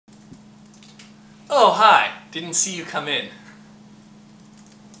Oh, hi. Didn't see you come in.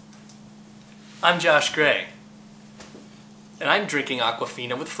 I'm Josh Gray, and I'm drinking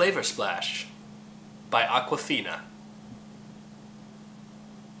Aquafina with Flavor Splash by Aquafina.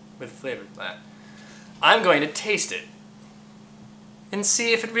 With Flavor Splash. I'm going to taste it and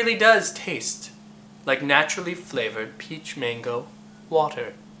see if it really does taste like naturally flavored peach mango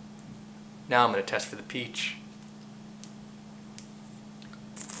water. Now I'm going to test for the peach.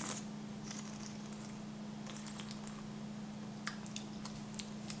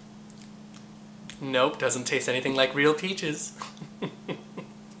 Nope, doesn't taste anything like real peaches.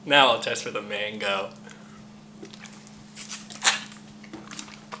 Now I'll test for the mango.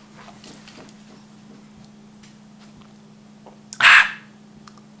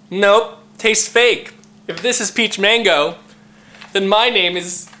 Nope, tastes fake. If this is peach mango, then my name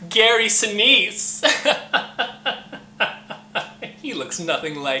is Gary Sinise. He looks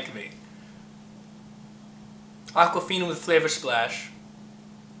nothing like me. Aquafina with Flavor Splash.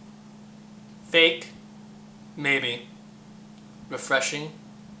 Fake? Maybe. Refreshing?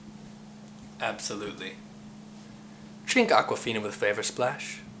 Absolutely. Drink Aquafina with Flavor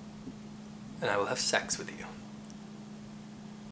Splash, and I will have sex with you.